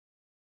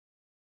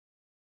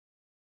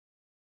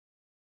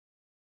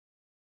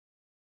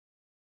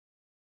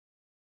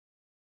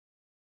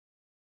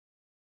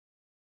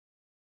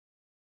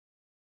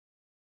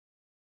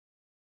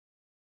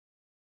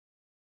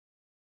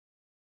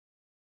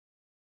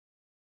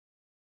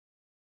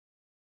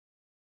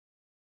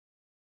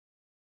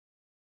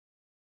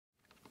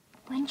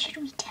When should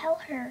we tell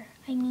her?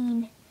 I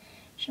mean,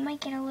 she might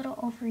get a little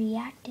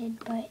overreacted,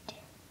 but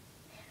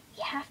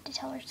we have to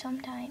tell her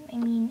sometime. I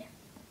mean,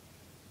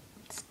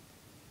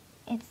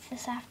 it's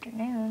this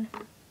afternoon.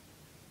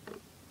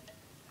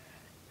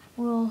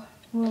 We'll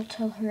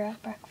tell her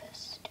at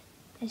breakfast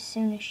as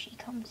soon as she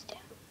comes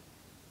down.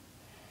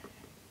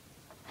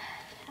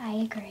 I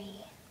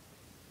agree.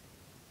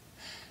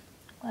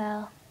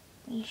 Well,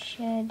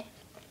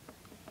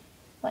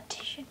 what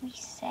should we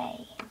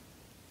say?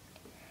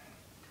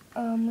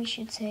 We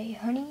should say,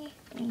 honey,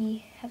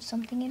 we have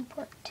something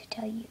important to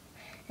tell you,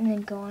 and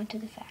then go on to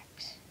the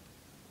facts.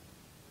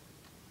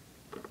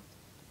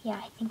 Yeah,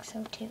 I think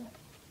so too.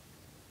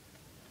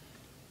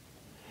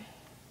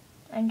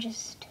 I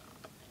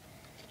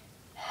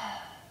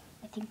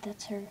think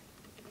that's her.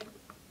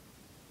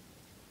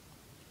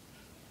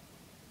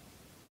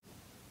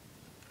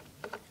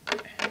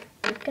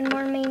 Good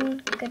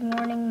morning,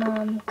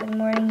 Mom. Good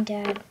morning,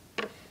 Dad.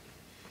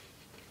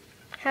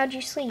 How'd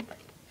you sleep?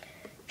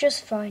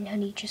 Just fine,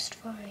 honey, just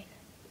fine.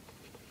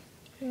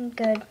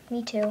 Good,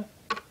 me too.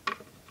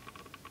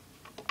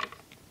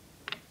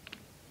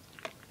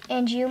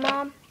 And you,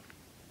 Mom?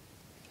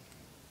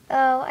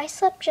 Oh, I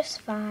slept just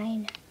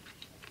fine.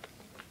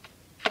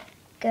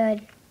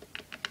 Good.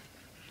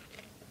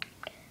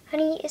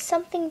 Honey, is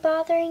something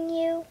bothering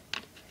you?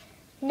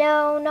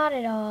 No, not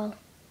at all.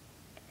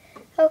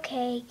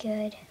 Okay,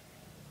 good.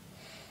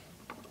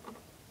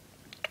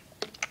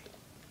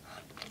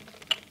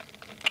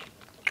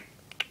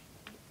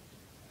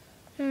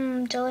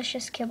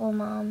 Delicious kibble,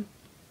 Mom.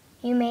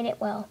 You made it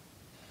well.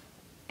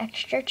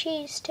 Extra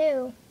cheese,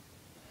 too.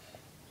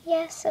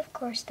 Yes, of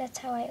course, that's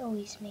how I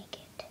always make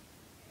it.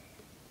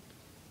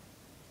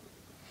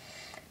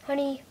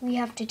 Honey, we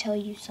have to tell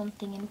you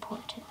something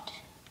important.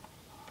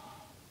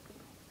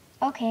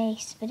 Okay,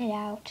 spit it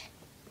out.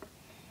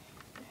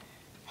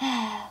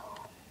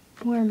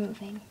 We're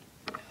moving.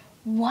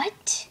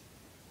 What?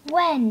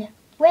 When?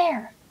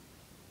 Where?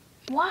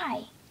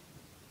 Why?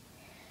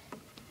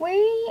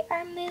 We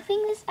are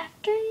moving this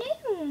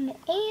afternoon,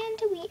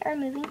 and we are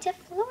moving to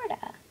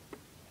Florida.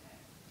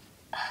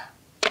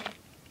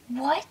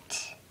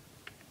 What?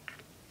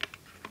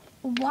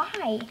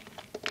 Why?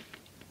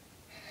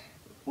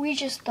 We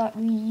just thought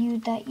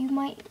that you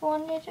might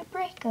wanted a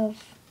break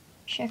of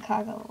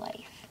Chicago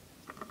life.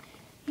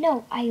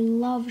 No, I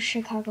love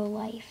Chicago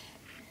life.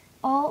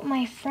 All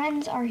my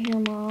friends are here,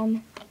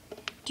 Mom.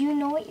 Do you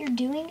know what you're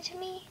doing to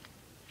me?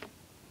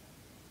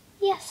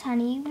 Yes,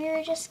 honey, we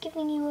were just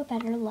giving you a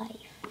better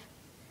life.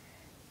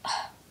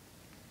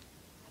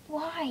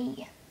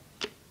 Why?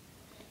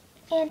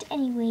 And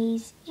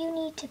anyways, you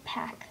need to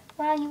pack.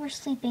 While you were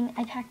sleeping,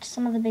 I packed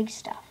some of the big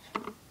stuff.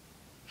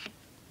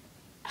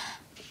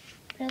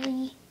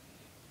 Really?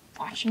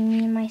 Watching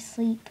me in my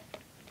sleep?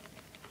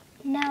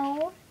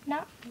 No,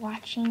 not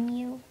watching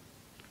you.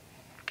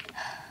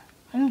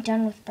 I'm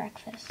done with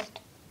breakfast.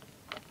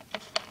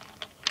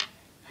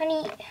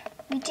 Honey,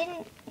 we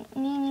didn't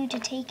mean you to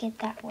take it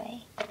that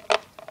way.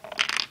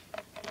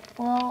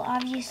 Well,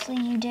 obviously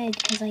you did,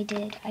 because I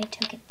did. I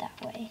took it that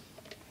way.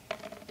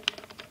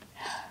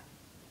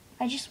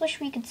 I just wish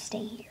we could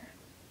stay here.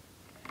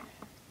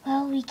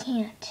 Well, we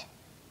can't.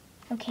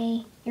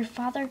 Okay, your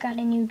father got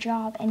a new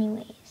job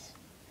anyways.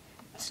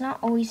 It's not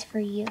always for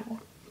you.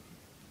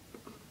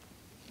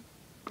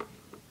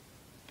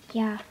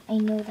 Yeah, I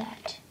know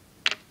that.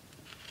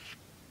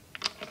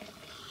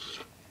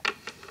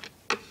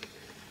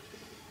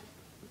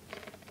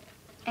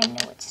 I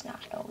know it's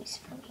not always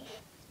for me.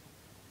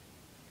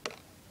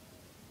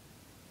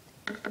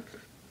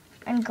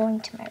 I'm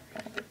going to my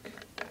room.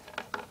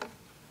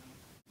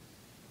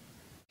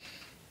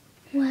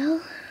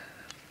 Well,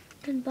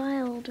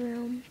 goodbye, old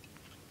room.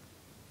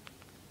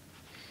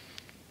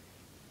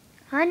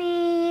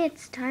 Honey,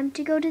 it's time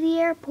to go to the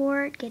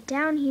airport. Get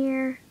down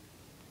here.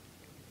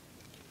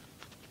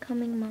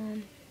 Coming,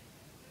 Mom.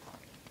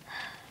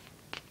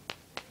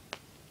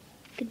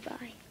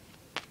 Goodbye.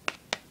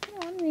 Come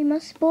on, we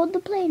must board the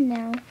plane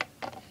now.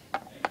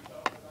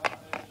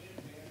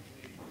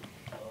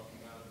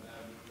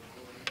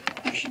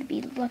 You should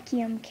be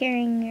lucky I'm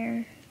carrying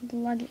your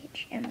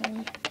luggage,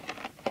 Emily.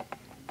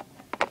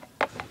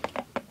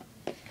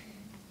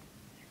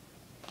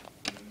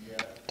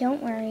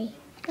 Don't worry,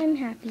 I'm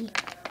happy.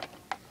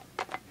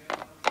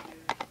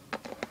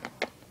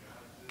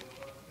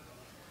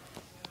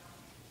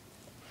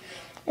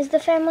 Is the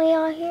family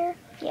all here?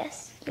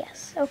 Yes,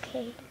 yes.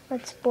 Okay,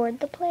 let's board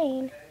the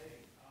plane.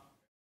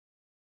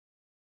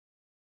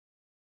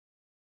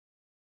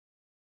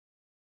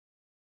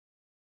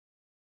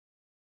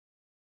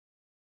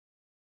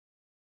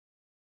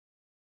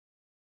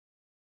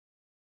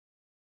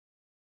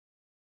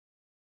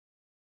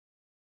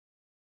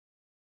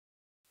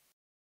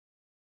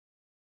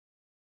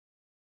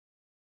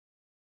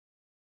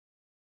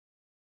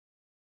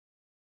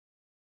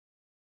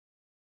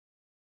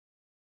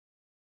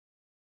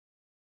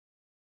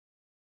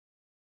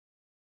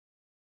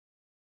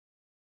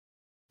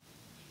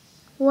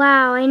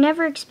 Wow, I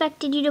never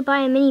expected you to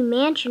buy a mini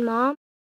mansion, Mom.